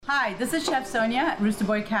Hi, this is Chef Sonia at Rooster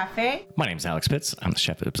Boy Cafe. My name's Alex Pitts. I'm the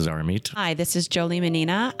chef at Bizarre Meat. Hi, this is Jolie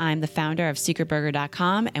Menina. I'm the founder of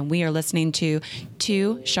SecretBurger.com, and we are listening to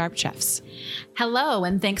Two Sharp Chefs. Hello,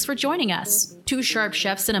 and thanks for joining us. Two sharp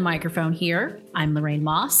chefs and a microphone here. I'm Lorraine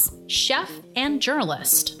Moss, chef and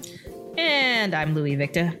journalist. And I'm Louis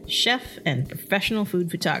Victor, chef and professional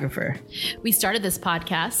food photographer. We started this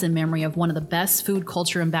podcast in memory of one of the best food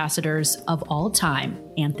culture ambassadors of all time,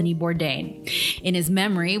 Anthony Bourdain. In his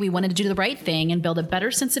memory, we wanted to do the right thing and build a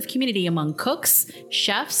better sense of community among cooks,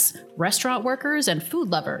 chefs, restaurant workers, and food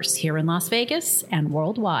lovers here in Las Vegas and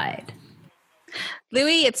worldwide.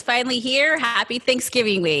 Louis, it's finally here. Happy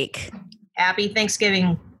Thanksgiving week. Happy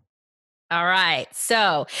Thanksgiving. All right.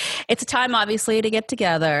 So it's a time, obviously, to get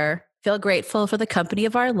together. Feel grateful for the company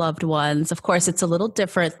of our loved ones. Of course, it's a little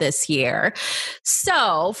different this year.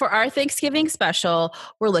 So for our Thanksgiving special,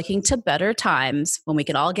 we're looking to better times when we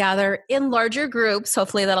can all gather in larger groups.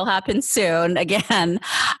 Hopefully that'll happen soon again.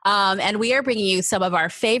 And we are bringing you some of our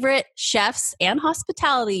favorite chefs and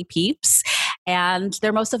hospitality peeps and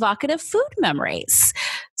their most evocative food memories.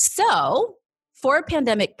 So for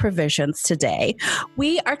pandemic provisions today,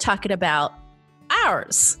 we are talking about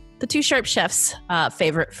ours. The Two Sharp Chefs'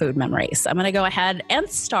 favorite food memories. I'm going to go ahead and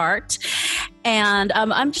start. And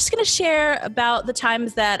I'm just going to share about the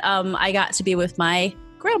times that I got to be with my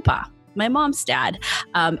grandpa, my mom's dad,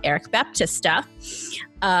 Eric Baptista.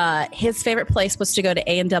 His favorite place was to go to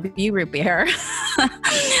A&W Root Beer.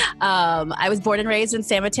 I was born and raised in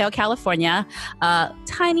San Mateo, California, a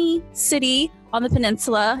tiny city on the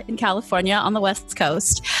peninsula in California on the West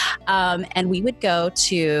Coast. And we would go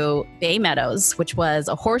to Bay Meadows, which was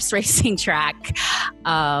a horse racing track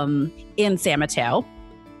in San Mateo.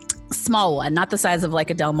 Small one, not the size of like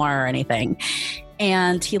a Del Mar or anything.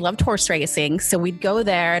 And he loved horse racing. So we'd go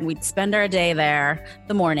there and we'd spend our day there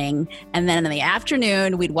the morning. And then in the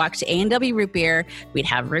afternoon, we'd walk to A&W Root Beer. We'd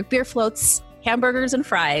have root beer floats, hamburgers, and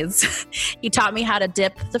fries. He taught me how to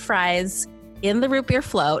dip the fries in the root beer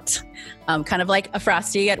float, kind of like a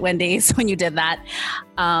Frosty at Wendy's when you did that.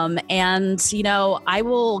 And, you know, I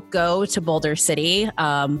will go to Boulder City,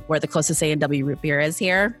 where the closest A&W Root Beer is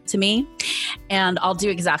here to me, and I'll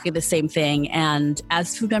do exactly the same thing. And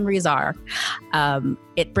as food memories are,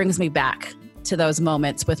 it brings me back to those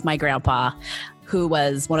moments with my grandpa, who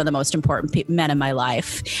was one of the most important men in my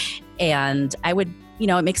life. And I would, you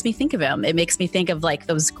know, it makes me think of him. It makes me think of like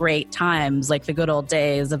those great times, like the good old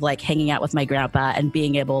days of like hanging out with my grandpa and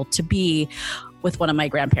being able to be with one of my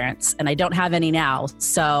grandparents. And I don't have any now.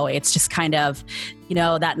 So it's just kind of, you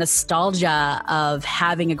know, that nostalgia of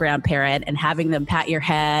having a grandparent and having them pat your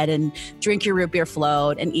head and drink your root beer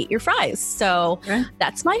float and eat your fries. So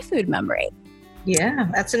That's my food memory. Yeah,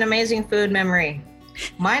 that's an amazing food memory.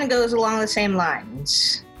 Mine goes along the same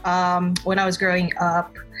lines. When I was growing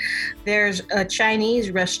up, there's a Chinese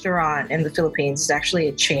restaurant in the Philippines. It's actually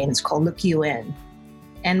a chain. It's called Look You In.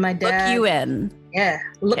 And my dad... Look You In. Yeah,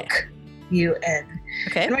 Look You In.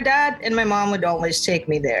 Okay. And my dad and my mom would always take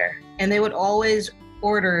me there. And they would always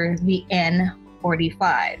order the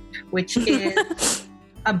N45, which is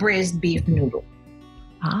a braised beef noodle.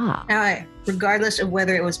 Now, regardless of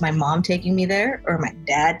whether it was my mom taking me there or my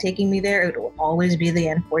dad taking me there, it will always be the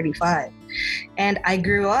N45. And I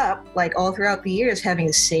grew up, like all throughout the years, having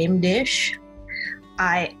the same dish.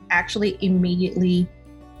 I actually immediately,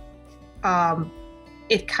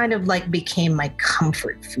 it kind of like became my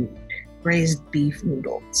comfort food, braised beef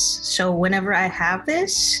noodles. So whenever I have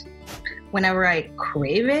this, whenever I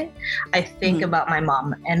crave it, I think about my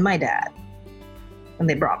mom and my dad when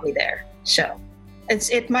they brought me there. So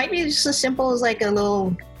it might be just as simple as like a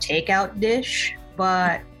little takeout dish,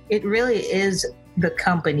 but it really is the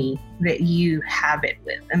company that you have it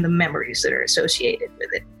with and the memories that are associated with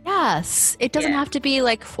it. Yes. It doesn't have to be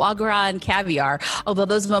like foie gras and caviar, although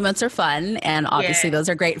those moments are fun. And obviously those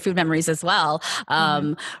are great food memories as well.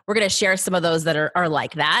 We're going to share some of those that are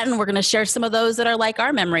like that. And we're going to share some of those that are like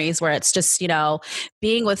our memories, where it's just, you know,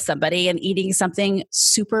 being with somebody and eating something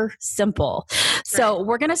super simple. So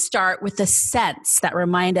we're going to start with the scents that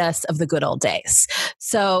remind us of the good old days.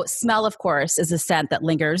 So smell, of course, is a scent that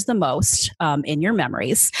lingers the most in your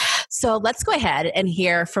memories. So let's go ahead and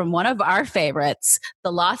hear from one of our favorites,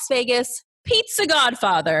 the Las Vegas pizza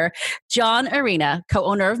godfather, John Arena,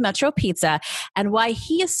 co-owner of Metro Pizza, and why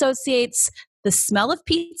he associates the smell of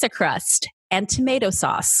pizza crust and tomato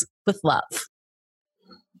sauce with love.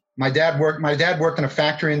 My dad worked in a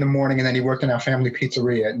factory in the morning, and then he worked in our family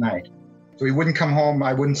pizzeria at night. So he wouldn't come home.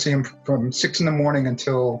 I wouldn't see him from 6 in the morning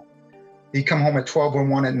until he'd come home at 12 or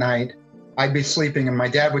 1 at night. I'd be sleeping, and my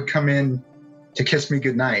dad would come in to kiss me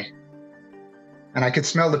goodnight. And I could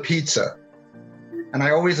smell the pizza. And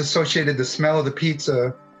I always associated the smell of the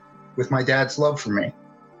pizza with my dad's love for me,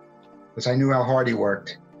 because I knew how hard he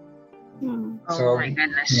worked. Oh So, my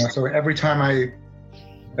goodness. so every time I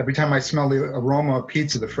smell the aroma of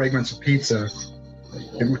pizza, the fragrance of pizza,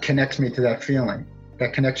 it connects me to that feeling,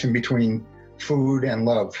 that connection between food and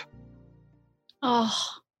love. Oh,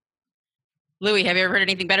 Louis, have you ever heard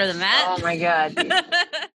anything better than that? Oh my God.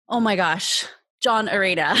 Oh my gosh. John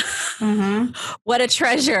Areta. Mm-hmm. What a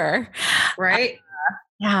treasure. Right?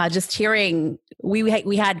 Yeah, just hearing, we had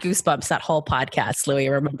goosebumps that whole podcast, Louis,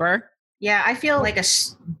 remember? Yeah, I feel like a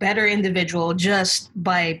better individual just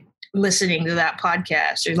by listening to that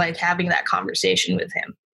podcast or like having that conversation with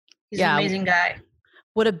him. He's an amazing guy.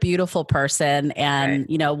 What a beautiful person, and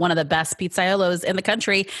one of the best pizzaiolos in the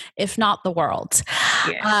country, if not the world.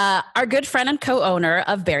 Yeah. Our good friend and co-owner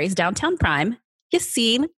of Barry's Downtown Prime,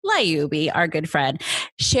 Yassine Layoubi, our good friend,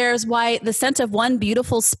 shares why the scent of one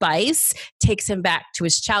beautiful spice takes him back to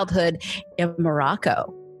his childhood in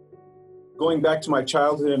Morocco. Going back to my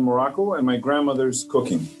childhood in Morocco and my grandmother's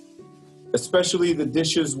cooking, especially the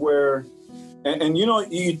dishes where, and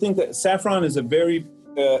you think that saffron is a very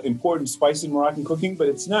important spice in Moroccan cooking, but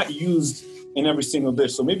it's not used in every single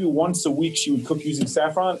dish. So maybe once a week she would cook using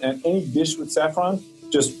saffron, and any dish with saffron,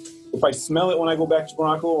 just if I smell it when I go back to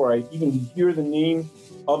Morocco or I even hear the name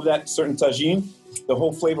of that certain tagine, the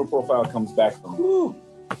whole flavor profile comes back from it.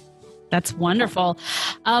 That's wonderful.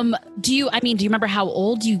 Do you remember how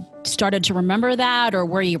old you started to remember that, or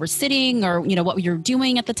where you were sitting, or, what you were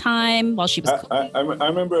doing at the time while she was cooking? I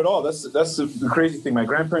remember it all. That's the crazy thing. My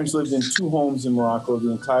grandparents lived in 2 homes in Morocco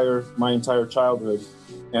my entire childhood.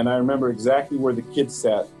 And I remember exactly where the kids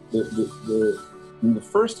sat. In the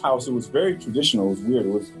first house, it was very traditional. It was weird. It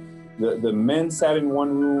was the men sat in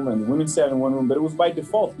one room and the women sat in one room, but it was by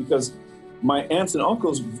default because my aunts and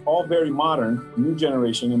uncles, all very modern, new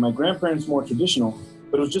generation, and my grandparents more traditional,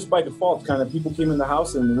 but it was just by default. Kind of people came in the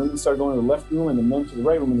house and the women started going to the left room and the men to the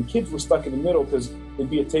right room, and the kids were stuck in the middle because there'd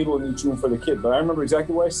be a table in each room for the kid. But I remember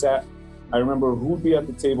exactly where I sat. I remember who would be at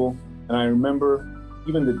the table, and I remember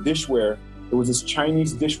even the dishware. There was this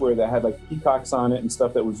Chinese dishware that had like peacocks on it and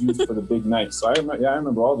stuff that was used for the big nights. So I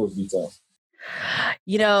remember all those details.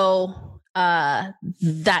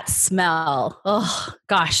 That smell. Oh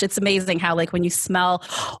gosh, it's amazing how like when you smell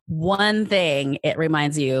one thing, it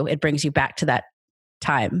brings you back to that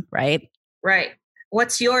time, right? Right.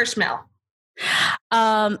 What's your smell?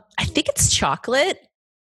 I think it's chocolate.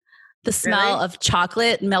 The smell of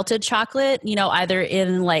chocolate, melted chocolate, either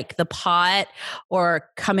in like the pot or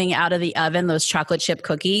coming out of the oven, those chocolate chip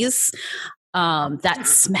cookies. That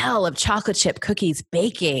smell of chocolate chip cookies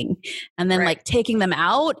baking and then like taking them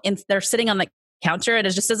out and they're sitting on the counter, and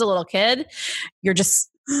it's just as a little kid, you're just,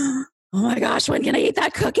 oh my gosh, when can I eat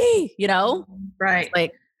that cookie? Right.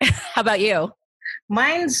 Like, how about you?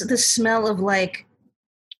 Mine's the smell of like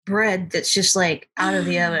bread that's just like out of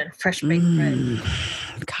the oven, fresh baked bread.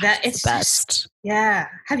 Gosh, That it's the best. just, yeah.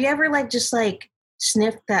 Have you ever like just like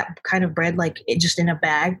sniffed that kind of bread like it just in a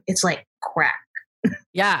bag? It's like crack.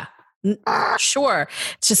 Yeah. Sure.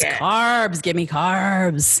 It's just carbs. Give me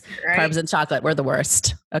carbs. Right? Carbs and chocolate. We're the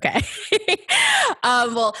worst. Okay.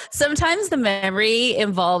 Well, sometimes the memory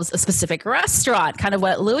involves a specific restaurant, kind of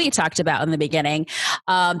what Louis talked about in the beginning,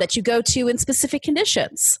 that you go to in specific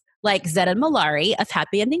conditions, like Zed and Malari of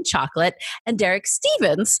Happy Ending Chocolate and Derek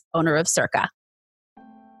Stevens, owner of Circa.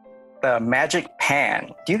 The Magic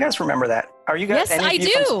Pan. Do you guys remember that? Are you guys? Yes, I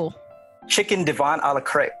do. Chicken Divan a la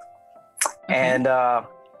crepe. Okay. And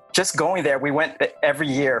just going there, we went every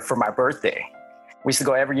year for my birthday. We used to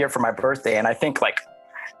go every year for my birthday. And I think like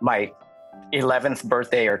my 11th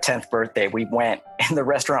birthday or 10th birthday, we went and the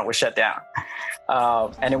restaurant was shut down.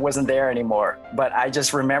 And it wasn't there anymore. But I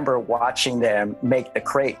just remember watching them make the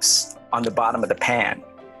crepes on the bottom of the pan.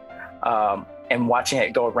 And watching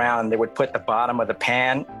it go around. They would put the bottom of the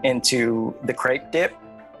pan into the crepe dip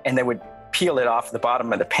and they would peel it off the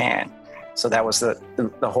bottom of the pan. So that was the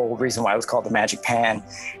whole reason why it was called the Magic Pan.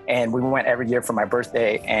 And we went every year for my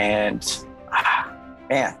birthday, and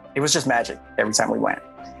man, it was just magic every time we went.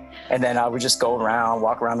 And then I would just go around,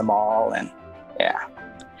 walk around the mall, and yeah.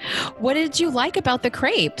 What did you like about the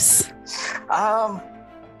crepes? Like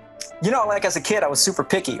as a kid, I was super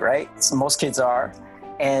picky, right? So most kids are.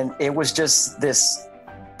 And it was just this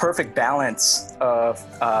perfect balance of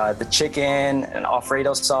the chicken and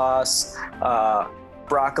Alfredo sauce,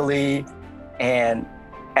 broccoli. And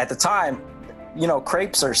at the time,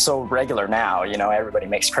 crepes are so regular now, everybody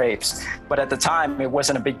makes crepes. But at the time, it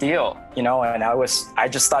wasn't a big deal, and I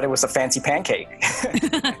just thought it was a fancy pancake.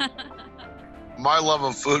 My love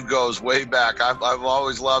of food goes way back. I've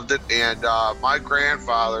always loved it. And my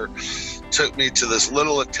grandfather took me to this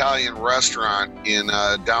little Italian restaurant in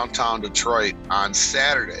downtown Detroit on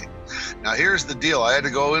Saturday. Now, here's the deal. I had to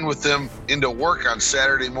go in with them into work on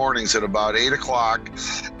Saturday mornings at about 8 o'clock.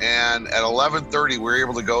 And at 11:30, we were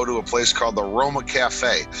able to go to a place called the Roma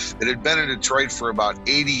Cafe. It had been in Detroit for about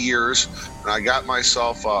 80 years. And I got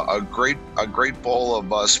myself a great bowl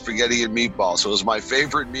of spaghetti and meatballs. It was my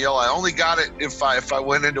favorite meal. I only got it if I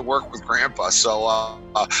went into work with Grandpa. So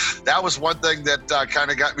that was one thing that kind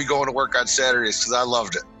of got me going to work on Saturdays because I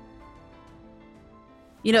loved it.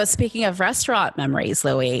 You know, speaking of restaurant memories,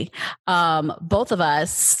 Louie, both of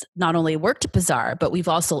us not only worked at Bazaar, but we've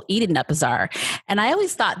also eaten at Bazaar. And I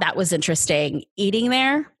always thought that was interesting, eating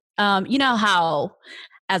there. You know how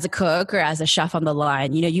as a cook or as a chef on the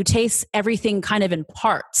line, you know, you taste everything kind of in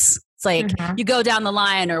parts. It's like you go down the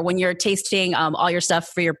line, or when you're tasting all your stuff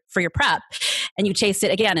for your prep, and you taste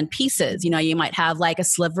it again in pieces. You know, you might have like a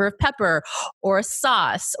sliver of pepper or a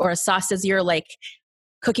sauce as you're like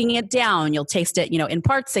cooking it down, you'll taste it, you know, in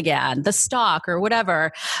parts again, the stock or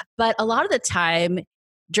whatever. But a lot of the time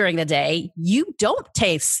during the day, you don't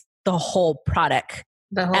taste the whole product.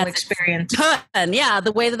 The whole experience. Yeah,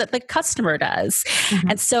 the way that the customer does.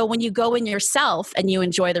 And so when you go in yourself and you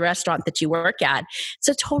enjoy the restaurant that you work at, it's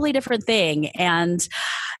a totally different thing. And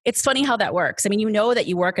it's funny how that works. I mean, you know that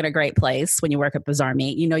you work in a great place when you work at Bazaar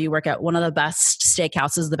Meat. You know you work at one of the best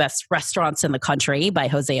steakhouses, the best restaurants in the country by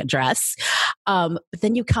Jose Andres. But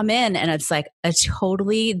then you come in and it's like a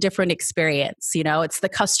totally different experience. You know, it's the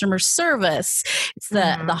customer service, it's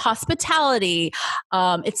the hospitality,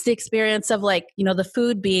 it's the experience of like, you know, the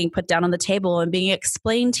food being put down on the table and being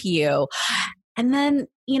explained to you. And then,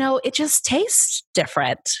 you know, it just tastes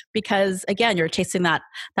different because again, you're tasting that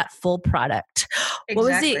full product.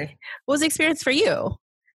 Exactly. What was the experience for you?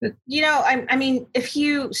 You know, I mean, if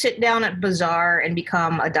you sit down at Bazaar and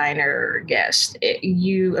become a diner guest,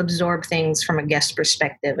 you absorb things from a guest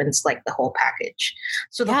perspective, and it's like the whole package.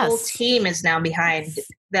 So the whole team is now behind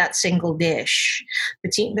that single dish. The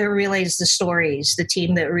team that relays the stories, the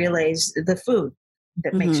team that relays the food,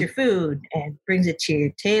 that makes your food and brings it to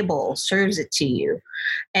your table, serves it to you.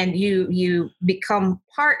 And you become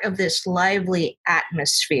part of this lively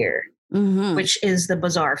atmosphere, which is the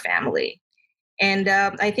Bazaar family. And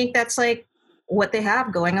I think that's like what they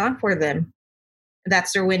have going on for them.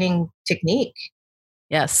 That's their winning technique.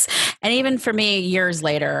 Yes. And even for me, years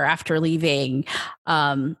later, after leaving,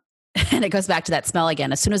 and it goes back to that smell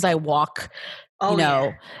again. As soon as I walk,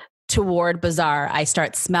 toward Bazaar, I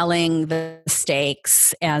start smelling the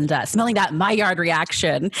steaks and smelling that Maillard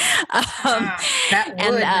reaction. That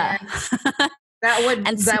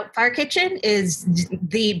fire kitchen is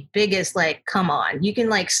the biggest, like, come on. You can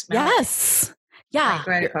like smell it. Yeah. Like,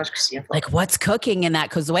 right across Christina. Like what's cooking in that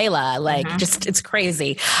cazuela? Like just, it's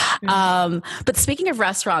crazy. But speaking of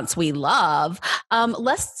restaurants we love,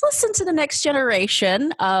 let's listen to the next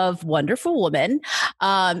generation of wonderful women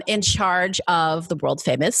in charge of the world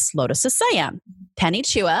famous Lotus of Siam. Penny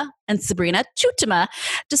Chua and Sabrina Chutama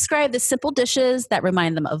describe the simple dishes that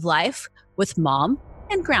remind them of life with mom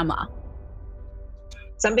and grandma.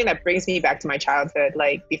 Something that brings me back to my childhood,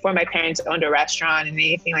 like before my parents owned a restaurant and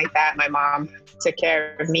anything like that, my mom took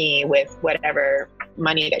care of me with whatever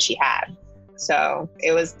money that she had. So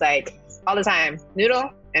it was like all the time,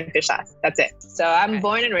 noodle and fish sauce. That's it. So I'm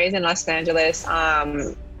born and raised in Los Angeles.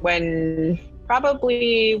 When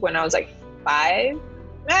I was like 5,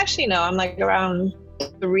 actually no, I'm like around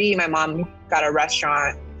 3, my mom got a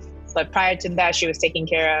restaurant. But prior to that, she was taking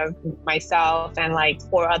care of myself and like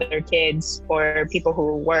 4 other kids for people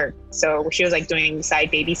who work. So she was like doing side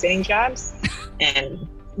babysitting jobs. And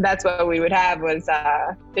that's what we would have was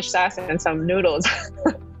fish sauce and some noodles.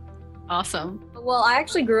 Awesome. Well, I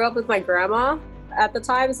actually grew up with my grandma at the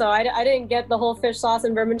time, so I didn't get the whole fish sauce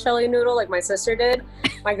and vermicelli noodle like my sister did.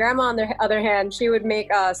 My grandma, on the other hand, she would make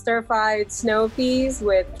stir-fried snow peas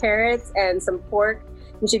with carrots and some pork.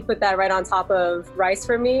 And she'd put that right on top of rice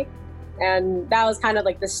for me. And that was kind of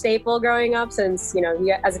like the staple growing up since, you know,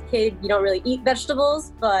 as a kid, you don't really eat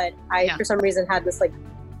vegetables, but I, for some reason, had this like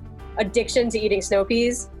addiction to eating snow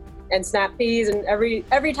peas and snap peas and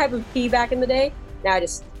every type of pea back in the day. Now I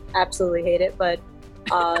just absolutely hate it. But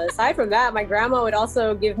aside from that, my grandma would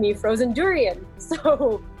also give me frozen durian.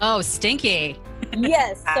 So. Oh, stinky.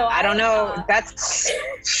 Yes. So I don't know. That's.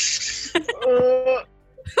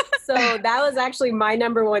 So that was actually my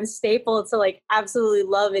number one staple to like absolutely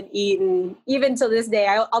love and eat. And even to this day,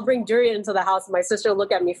 I'll bring durian into the house and my sister will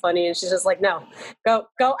look at me funny and she's just like, no,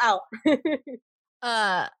 go out.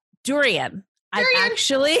 Durian. I've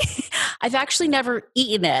actually never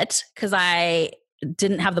eaten it because I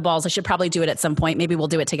didn't have the balls. I should probably do it at some point. Maybe we'll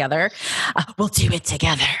do it together.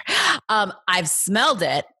 I've smelled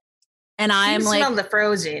it, and I'm like, smell the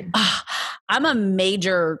frozen. I'm a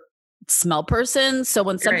major smell person, so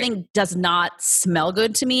when something does not smell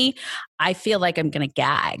good to me, I feel like I'm gonna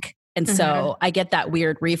gag, and so I get that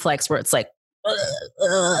weird reflex where it's like,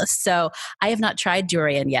 ugh. So I have not tried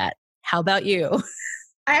durian yet. How about you?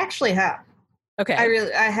 I actually have. Okay.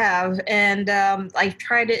 I have, and I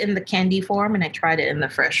tried it in the candy form, and I tried it in the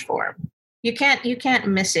fresh form. You can't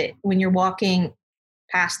miss it when you're walking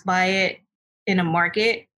past by it in a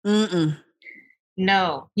market. Mm-mm.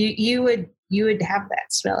 No, you would have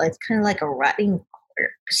that smell. It's kind of like a rotting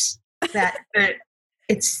corpse that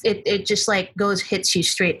it just like hits you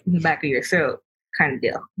straight in the back of your throat kind of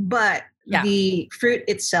deal. But the fruit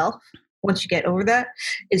itself, once you get over that,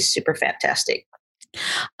 is super fantastic.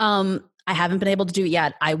 I haven't been able to do it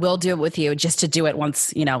yet. I will do it with you just to do it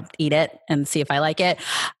once, eat it and see if I like it.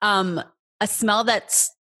 A smell that's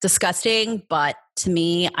disgusting, but to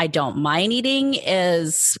me, I don't mind eating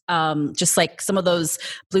is just like some of those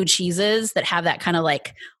blue cheeses that have that kind of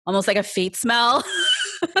like almost like a feet smell.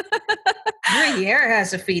 Gruyere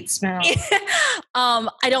has a feet smell.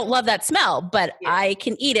 I don't love that smell, but I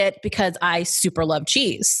can eat it because I super love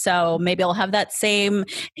cheese. So maybe I'll have that same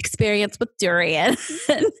experience with durian.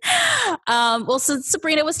 Well, since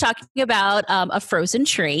Sabrina was talking about a frozen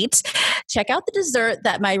treat, check out the dessert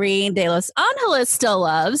that Myrene de los Angeles still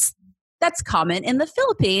loves. That's common in the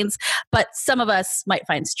Philippines, but some of us might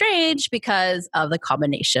find strange because of the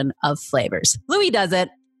combination of flavors. Louis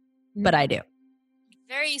doesn't, but I do.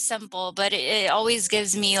 Very simple, but it always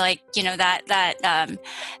gives me like, that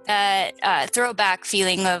throwback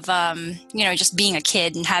feeling of, just being a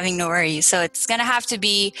kid and having no worries. So it's going to have to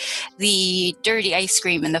be the dirty ice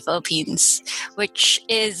cream in the Philippines, which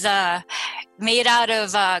is made out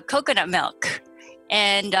of coconut milk.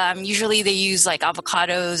 And usually they use like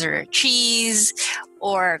avocados or cheese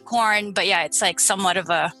or corn. But yeah, it's like somewhat of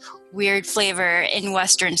a weird flavor in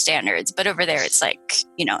Western standards. But over there, it's like,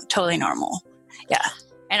 totally normal. Yeah.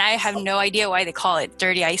 And I have no idea why they call it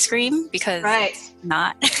dirty ice cream because it's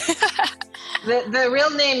not. The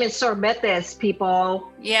real name is sorbetes, people.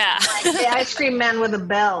 Yeah. Like the ice cream man with a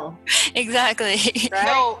bell. Exactly. Right?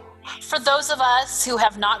 So for those of us who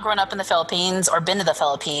have not grown up in the Philippines or been to the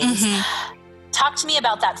Philippines, talk to me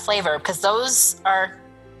about that flavor because those are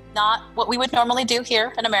not what we would normally do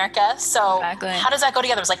here in America. So how does that go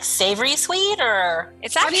together? It's like savory sweet or?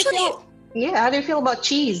 It's actually... How do you feel about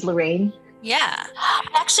cheese, Lorraine? Yeah. I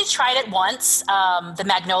actually tried it once, the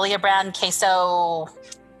Magnolia brand queso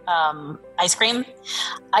ice cream.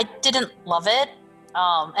 I didn't love it.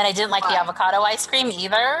 And I didn't like the avocado ice cream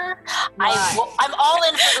either. I'm all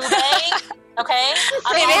in for ube. Okay.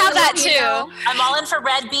 They have that too. I'm all in for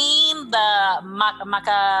red bean, the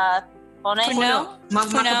macapono.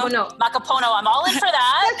 Macapono. I'm all in for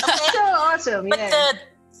that. That's so awesome. But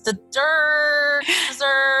the dessert,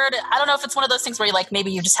 I don't know if it's one of those things where you like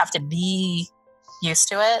maybe you just have to be used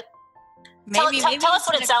to it. Maybe tell us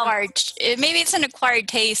what it sounds like. Maybe it's an acquired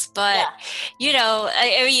taste, but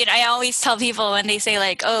I always tell people when they say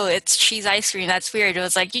like, "Oh, it's cheese ice cream," that's weird. It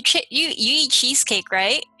was like you eat cheesecake,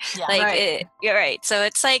 right? Yeah, you're right. So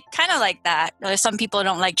it's like kind of like that. Some people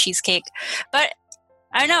don't like cheesecake, but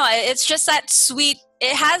I don't know. It's just that sweet.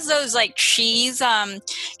 It has those like cheese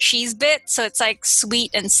bits, so it's like sweet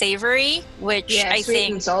and savory, which I sweet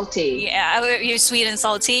think and salty. Yeah, you're sweet and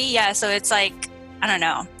salty. Yeah, so it's like I don't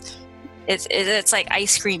know. It's like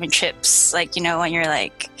ice cream and chips, like when you're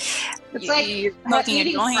like it's like you're smoking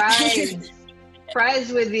eating a joint.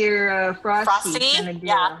 fries with your frosty. Kind of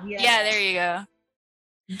yeah, there you go.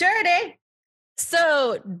 Dirty.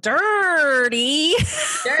 So dirty.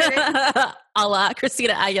 A la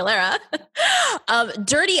Christina Aguilera.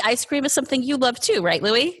 Dirty ice cream is something you love too, right,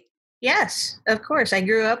 Louis? Yes, of course. I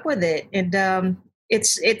grew up with it, and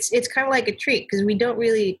it's kind of like a treat because we don't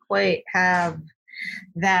really quite have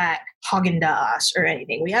that Haagen-Dazs or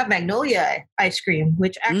anything. We have Magnolia ice cream,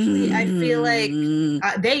 which actually I feel like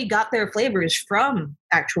they got their flavors from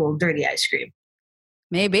actual dirty ice cream.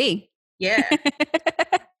 Maybe. Yeah.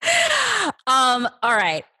 All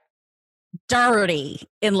right. Dirty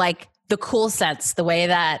in like the cool sense, the way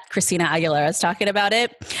that Christina Aguilera is talking about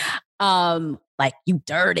it. Like you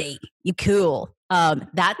dirty, you cool.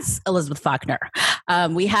 That's Elizabeth Faulkner.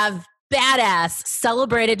 We have badass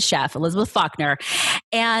celebrated chef Elizabeth Faulkner,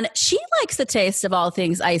 and she likes the taste of all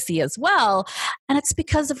things icy as well, and it's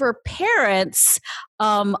because of her parents'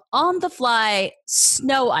 on the fly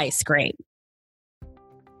snow ice cream.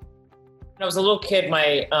 When I was a little kid,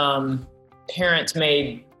 my parents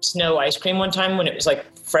made snow ice cream one time when it was like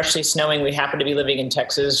freshly snowing. We happened to be living in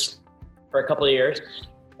Texas for a couple of years,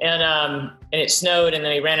 and and it snowed, and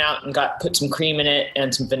then we ran out and put some cream in it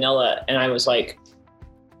and some vanilla. And I was like,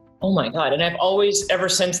 oh my God. And I've always, ever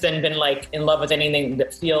since then, been like in love with anything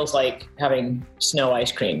that feels like having snow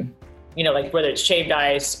ice cream, you know, like whether it's shaved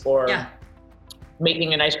ice or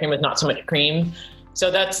making an ice cream with not so much cream.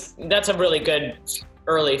 So that's a really good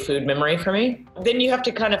early food memory for me. Then you have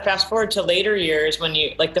to kind of fast forward to later years when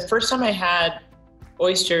you, like the first time I had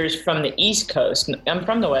oysters from the East Coast, I'm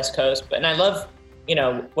from the West Coast, and I love, you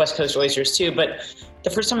know, West Coast oysters too. But the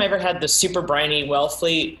first time I ever had the super briny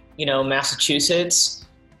Wellfleet, you know, Massachusetts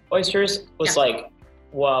oysters was like,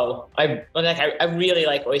 whoa. I really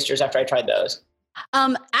like oysters after I tried those.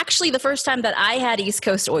 Actually, the first time that I had East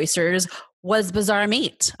Coast oysters was Bizarre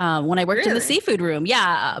Meat when I worked in the seafood room.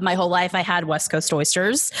 Yeah, my whole life I had West Coast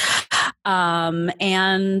oysters.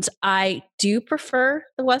 And I do prefer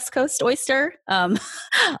the West Coast oyster.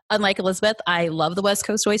 Unlike Elizabeth, I love the West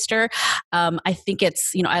Coast oyster. I think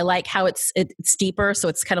it's, you know, I like how it's deeper. So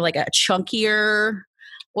it's kind of like a chunkier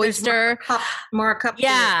oyster. More cup.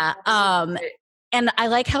 Yeah. And I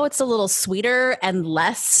like how it's a little sweeter and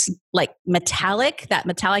less like metallic, that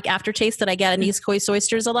metallic aftertaste that I get in East Coast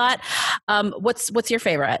oysters a lot. What's your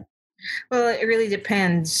favorite? Well, it really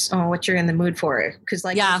depends on what you're in the mood for. Because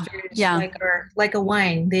oysters, like a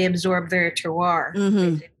wine, they absorb their terroir.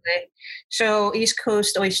 Basically. So East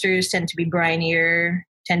Coast oysters tend to be brinier,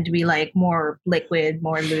 tend to be like more liquid,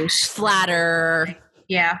 more loose. Flatter.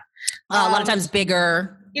 Yeah. A lot of times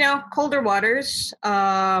bigger. You know, colder waters.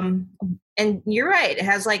 And you're right. It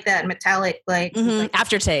has like that metallic, like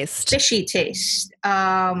aftertaste, fishy taste.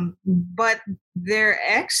 But they're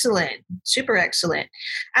excellent, super excellent,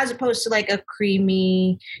 as opposed to like a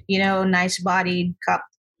creamy, you know, nice bodied cup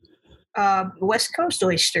West Coast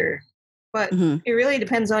oyster. But it really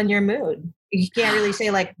depends on your mood. You can't really say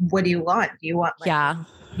like, what do you want? Do you want like,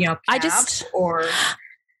 you know, I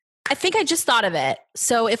think I just thought of it.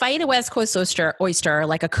 So if I eat a West Coast oyster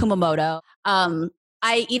like a Kumamoto,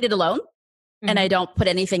 I eat it alone. And I don't put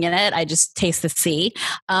anything in it. I just taste the sea.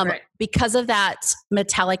 Because of that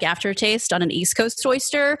metallic aftertaste on an East Coast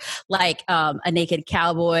oyster, like a Naked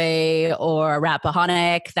Cowboy or a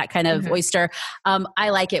Rappahannock, that kind of oyster,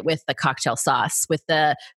 I like it with the cocktail sauce, with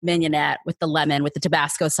the mignonette, with the lemon, with the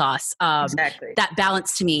Tabasco sauce. That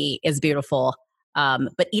balance to me is beautiful.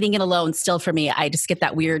 But eating it alone, still for me, I just get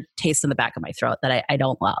that weird taste in the back of my throat that I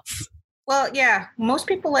don't love. Well, yeah, most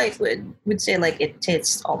people would say like it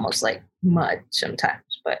tastes almost like mud sometimes,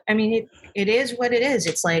 but I mean it is what it is.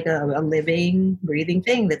 It's like a living, breathing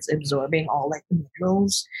thing that's absorbing all like the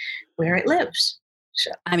minerals where it lives.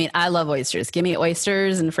 So. I mean, I love oysters. Give me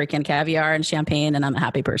oysters and freaking caviar and champagne, and I'm a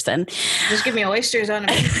happy person. Just give me oysters on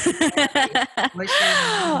a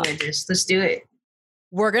oysters. Let's do it.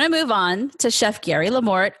 We're gonna move on to Chef Gary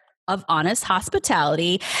Lamorte of Honest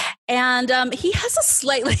Hospitality. And he has a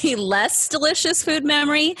slightly less delicious food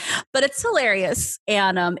memory, but it's hilarious.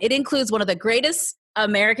 And it includes one of the greatest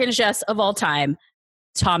American chefs of all time,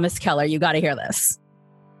 Thomas Keller. You got to hear this.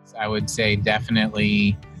 I would say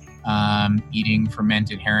definitely eating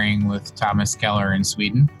fermented herring with Thomas Keller in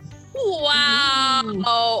Sweden. Wow.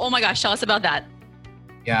 Oh my gosh. Tell us about that.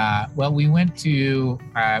 Yeah, well, we went to,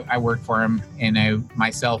 I worked for him, and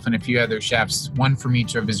myself and a few other chefs, one from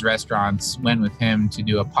each of his restaurants, went with him to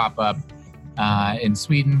do a pop-up in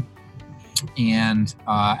Sweden. And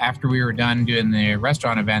after we were done doing the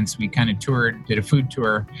restaurant events, we kind of did a food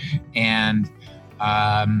tour. And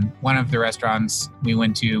one of the restaurants we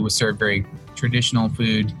went to was served very traditional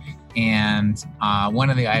food. And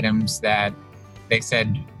one of the items that they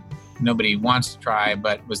said nobody wants to try,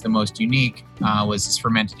 but was the most unique, was this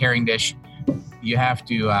fermented herring dish. You have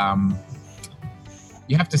to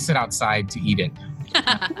sit outside to eat it.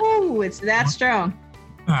 Ooh, it's that strong.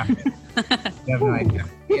 You have no idea.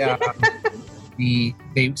 Yeah.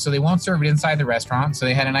 So they won't serve it inside the restaurant. So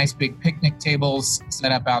they had a nice big picnic tables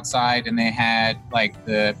set up outside, and they had like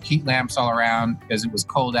the heat lamps all around because it was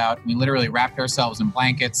cold out. We literally wrapped ourselves in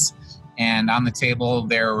blankets, and on the table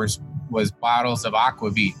there was bottles of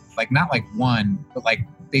aquavit. Like not like one, but like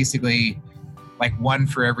basically like one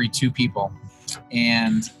for every two people.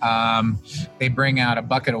 And they bring out a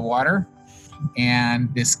bucket of water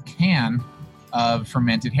and this can of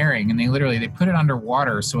fermented herring. And they put it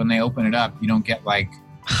underwater. So when they open it up, you don't get like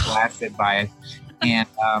blasted by it. And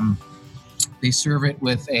they serve it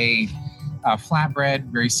with a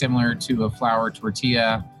flatbread, very similar to a flour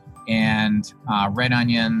tortilla, and red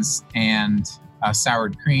onions and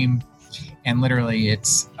soured cream. And literally, it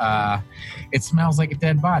smells like a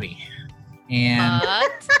dead body. And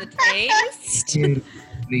the taste,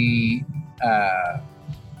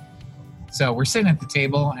 So we're sitting at the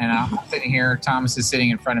table, and I'm sitting here. Thomas is sitting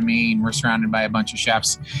in front of me, and we're surrounded by a bunch of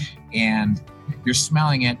chefs. And you're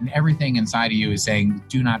smelling it, and everything inside of you is saying,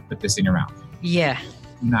 "Do not put this in your mouth. Yeah.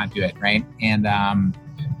 Do not do it." Right? And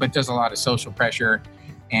but there's a lot of social pressure,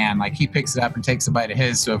 and like he picks it up and takes a bite of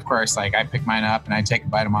his. So of course, like I pick mine up and I take a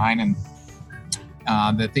bite of mine. And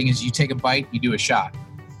the thing is, you take a bite, you do a shot.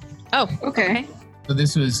 Oh, okay. So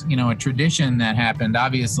this was, a tradition that happened.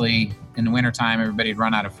 Obviously, in the wintertime, everybody'd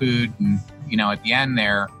run out of food. And, at the end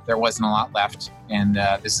there wasn't a lot left. And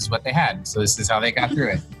this is what they had. So this is how they got through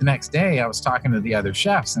it. The next day, I was talking to the other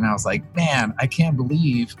chefs, and I was like, man, I can't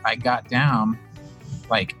believe I got down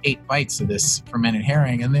like 8 bites of this fermented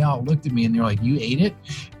herring. And they all looked at me, and they were like, you ate it?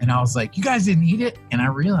 And I was like, you guys didn't eat it? And I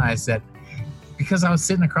realized that because I was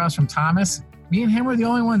sitting across from Thomas, me and him were the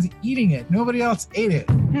only ones eating it. Nobody else ate it.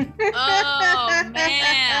 Oh,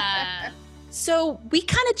 man. So we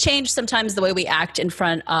kind of change sometimes the way we act in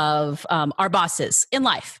front of our bosses in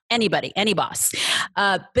life, anybody, any boss.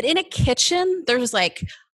 But in a kitchen, there's like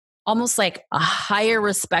almost like a higher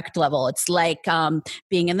respect level. It's like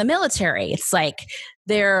being in the military. It's like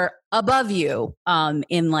they're above you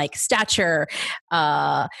in like stature,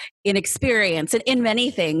 in experience, and in many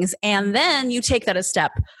things. And then you take that a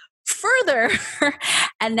step further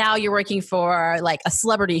and now you're working for like a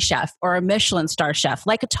celebrity chef or a Michelin star chef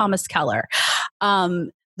like a Thomas Keller.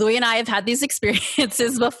 Louis and I have had these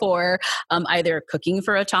experiences before, either cooking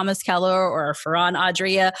for a Thomas Keller or a Ferran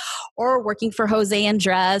Adria, or working for Jose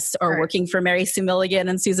Andres, or working for Mary Sue Milligan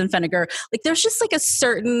and Susan Feniger. Like there's just like a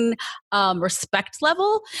certain respect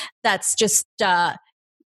level that's just a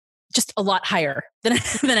lot higher than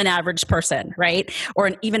an average person, right?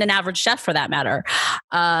 Or even an average chef for that matter.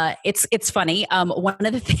 It's funny. One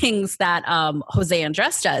of the things that Jose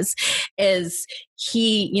Andres does is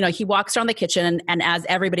he walks around the kitchen, and as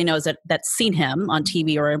everybody knows that's seen him on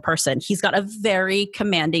TV or in person, he's got a very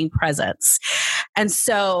commanding presence. And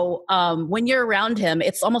so when you're around him,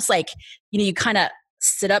 it's almost like, you kind of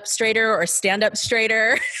sit up straighter or stand up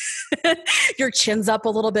straighter. Your chin's up a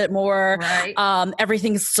little bit more. Right.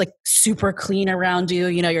 Everything's like super clean around you.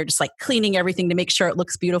 You're just like cleaning everything to make sure it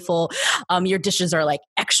looks beautiful. Your dishes are like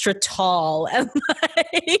extra tall and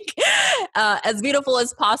like as beautiful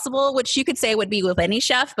as possible, which you could say would be with any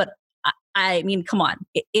chef, but I mean, come on.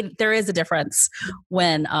 There is a difference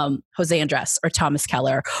when Jose Andres or Thomas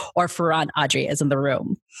Keller or Ferran Adria is in the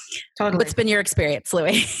room. Totally. What's been your experience,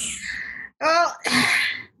 Louis? Well,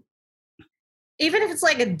 even if it's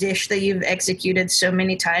like a dish that you've executed so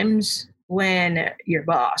many times, when your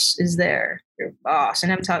boss is there, your boss,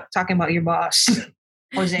 and I'm talking about your boss,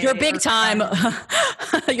 Jose. Your big time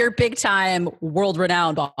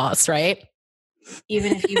world-renowned boss, right?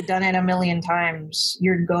 Even if you've done it a million times,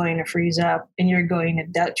 you're going to freeze up and you're going to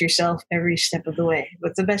doubt yourself every step of the way.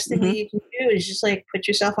 But the best thing that you can do is just like put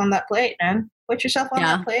yourself on that plate, man. Put yourself on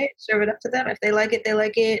that plate, serve it up to them. If they like it, they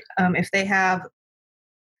like it. If they have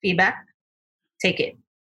feedback, take it.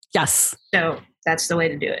 Yes. So that's the way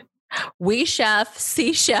to do it. We chef,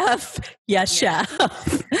 see chef, yes chef.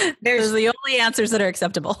 Those are the only answers that are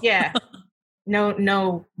acceptable. Yeah.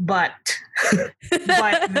 No, but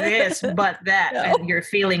this, but that, and your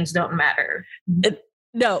feelings don't matter.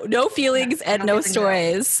 No feelings and no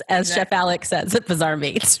stories, as Chef Alex says at Bizarre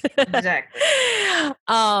Meat. Exactly.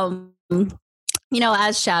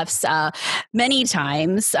 As chefs, many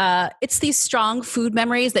times it's these strong food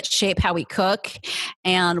memories that shape how we cook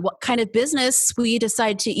and what kind of business we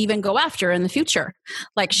decide to even go after in the future,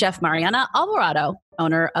 like Chef Mariana Alvarado,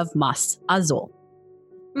 owner of Mas Azul.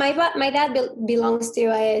 My dad belongs to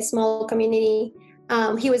a small community.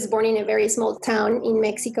 He was born in a very small town in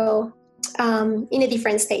Mexico, in a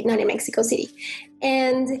different state, not in Mexico City.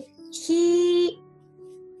 And he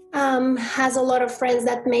has a lot of friends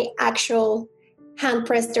that make actual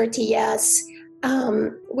hand-pressed tortillas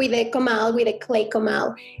with a comal, with a clay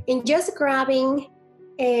comal. And just grabbing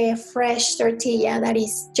a fresh tortilla that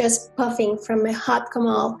is just puffing from a hot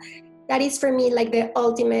comal, that is for me like the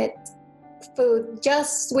ultimate food.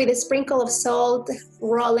 Just with a sprinkle of salt,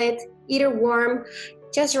 roll it, eat it warm,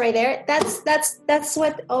 just right there. That's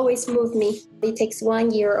what always moved me. It takes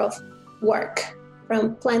 1 year of work,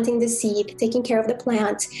 from planting the seed, taking care of the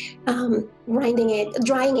plant, grinding it,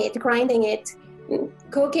 drying it, grinding it,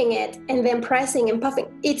 cooking it, and then pressing and puffing.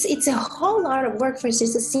 It's a whole lot of work for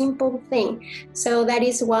just a simple thing. So that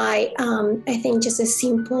is why I think just a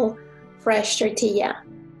simple fresh tortilla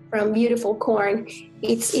from beautiful corn,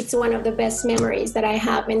 it's one of the best memories that I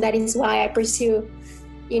have, and that is why I pursue,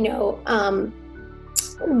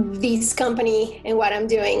 this company and what I'm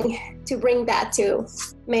doing to bring that to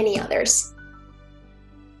many others.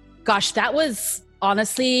 Gosh, that was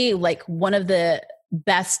honestly like one of the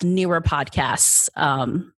best newer podcasts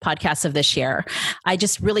of this year. I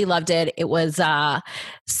just really loved it. It was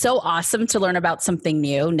so awesome to learn about something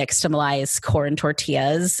new, nixtamalized corn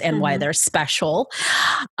tortillas and why they're special.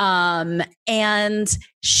 And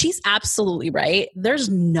she's absolutely right. There's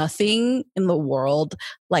nothing in the world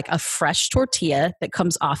like a fresh tortilla that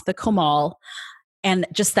comes off the comal and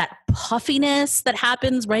just that puffiness that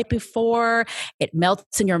happens right before it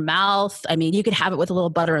melts in your mouth. I mean, you could have it with a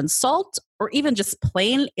little butter and salt or even just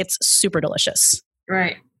plain. It's super delicious.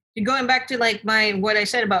 Right. You're going back to like what I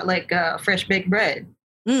said about like fresh baked bread.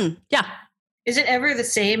 Yeah. Is it ever the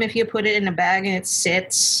same if you put it in a bag and it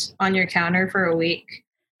sits on your counter for a week?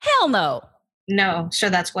 Hell no. No.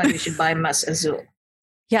 So that's why we should buy Mas Azul.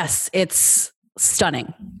 Yes. It's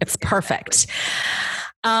stunning. It's perfect.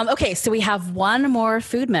 Okay, so we have one more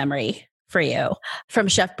food memory for you from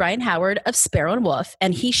Chef Brian Howard of Sparrow and Wolf,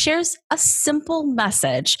 and he shares a simple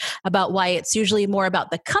message about why it's usually more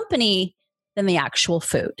about the company than the actual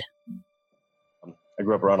food. I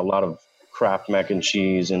grew up around a lot of Kraft mac and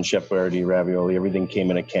cheese and Chef Boyardee ravioli. Everything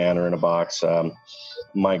came in a can or in a box.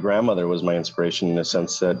 My grandmother was my inspiration in the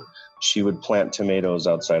sense that she would plant tomatoes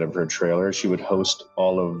outside of her trailer. She would host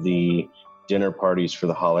all of the dinner parties for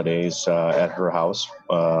the holidays at her house.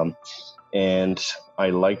 And I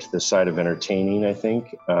liked the side of entertaining, I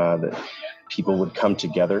think, that people would come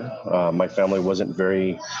together. My family wasn't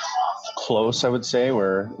very close, I would say,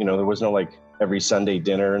 where, there was no like every Sunday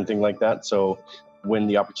dinner and thing like that. So when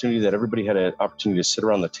the opportunity that everybody had an opportunity to sit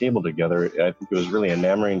around the table together, I think it was really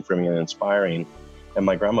enamoring for me and inspiring. And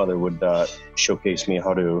my grandmother would showcase me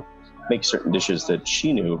how to make certain dishes that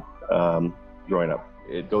she knew growing up.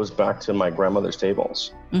 It goes back to my grandmother's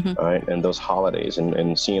tables, right? And those holidays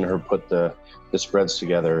and seeing her put the spreads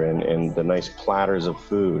together and the nice platters of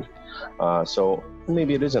food. So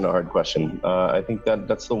maybe it isn't a hard question. I think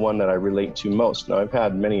that's the one that I relate to most. Now, I've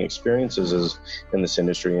had many experiences in this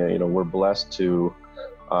industry, and, we're blessed to,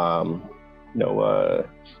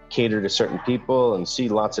 cater to certain people and see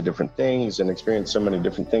lots of different things and experience so many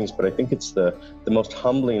different things. But I think it's the most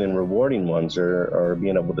humbling and rewarding ones are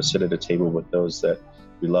being able to sit at a table with those that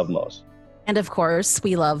we love most. And of course,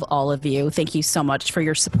 we love all of you. Thank you so much for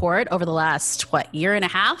your support over the last, year and a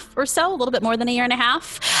half or so, a little bit more than a year and a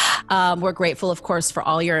half. We're grateful, of course, for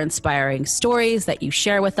all your inspiring stories that you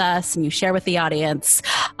share with us and you share with the audience.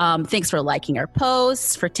 Thanks for liking our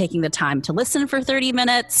posts, for taking the time to listen for 30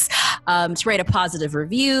 minutes, to write a positive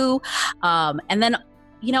review. And then,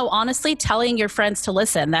 honestly, telling your friends to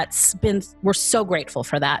listen, we're so grateful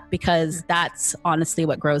for that because that's honestly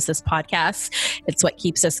what grows this podcast. It's what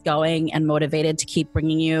keeps us going and motivated to keep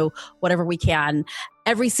bringing you whatever we can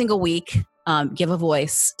every single week. Give a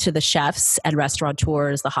voice to the chefs and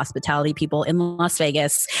restaurateurs, the hospitality people in Las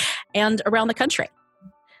Vegas and around the country.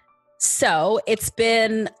 So it's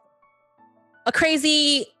been a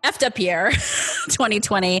crazy effed up year,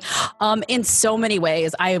 2020, in so many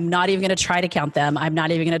ways. I am not even going to try to count them. I'm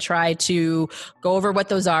not even going to try to go over what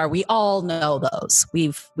those are. We all know those.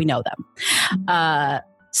 We know them.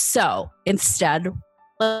 So instead,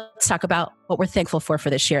 let's talk about what we're thankful for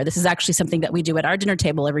this year. This is actually something that we do at our dinner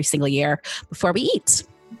table every single year before we eat.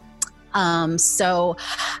 So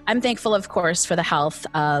I'm thankful, of course, for the health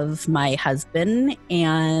of my husband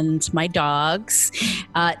and my dogs.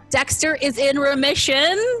 Dexter is in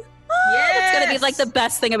remission. It's going to be like the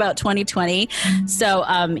best thing about 2020. So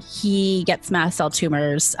he gets mast cell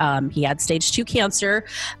tumors. He had stage 2 cancer,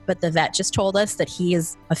 but the vet just told us that he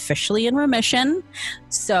is officially in remission.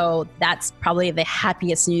 So that's probably the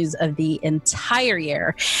happiest news of the entire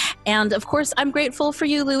year. And of course, I'm grateful for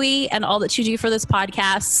you, Louie, and all that you do for this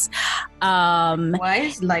podcast.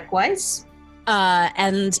 Likewise.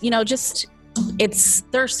 And,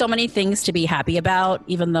 there are so many things to be happy about,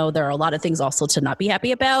 even though there are a lot of things also to not be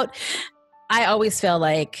happy about. I always feel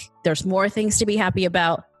like there's more things to be happy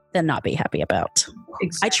about than not be happy about.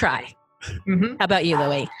 Exactly. I try. How about you,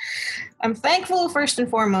 Louie? I'm thankful first and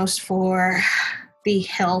foremost for the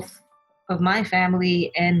health of my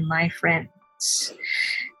family and my friends.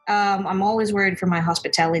 I'm always worried for my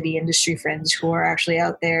hospitality industry friends who are actually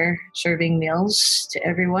out there serving meals to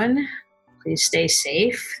everyone. Please stay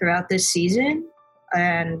safe throughout this season.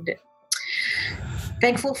 And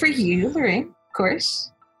thankful for you, Lorraine, of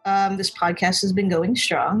course. This podcast has been going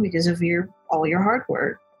strong because of all your hard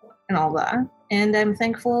work and all that. And I'm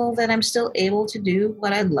thankful that I'm still able to do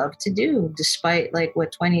what I love to do, despite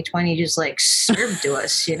what 2020 just served to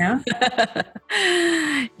us,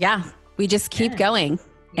 Yeah, we just keep going.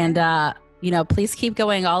 And, please keep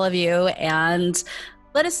going, all of you, and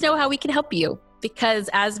let us know how we can help you. Because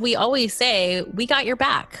as we always say, we got your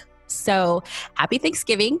back. So happy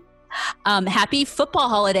Thanksgiving. Happy football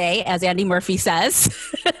holiday, as Andy Murphy says.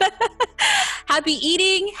 Happy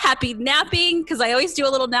eating, happy napping, because I always do a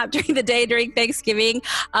little nap during the day during Thanksgiving.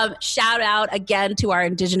 Shout out again to our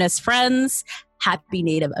Indigenous friends. Happy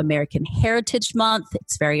Native American Heritage Month.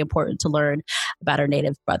 It's very important to learn about our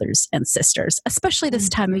Native brothers and sisters, especially this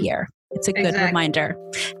time of year. It's a good reminder.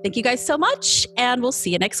 Thank you guys so much, and we'll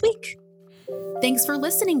see you next week. Thanks for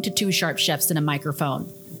listening to Two Sharp Chefs and a Microphone.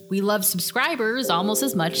 We love subscribers almost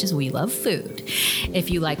as much as we love food. If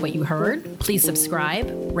you like what you heard, please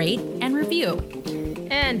subscribe, rate, and review.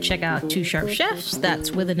 And check out Two Sharp Chefs,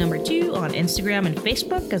 that's with a number 2, on Instagram and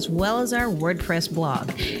Facebook, as well as our WordPress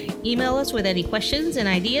blog. Email us with any questions and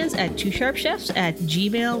ideas at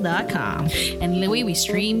twosharpchefs@gmail.com. And Louie, we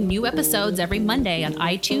stream new episodes every Monday on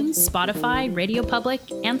iTunes, Spotify, Radio Public,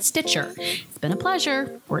 and Stitcher. It's been a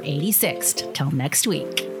pleasure. We're 86th. Till next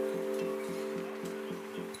week.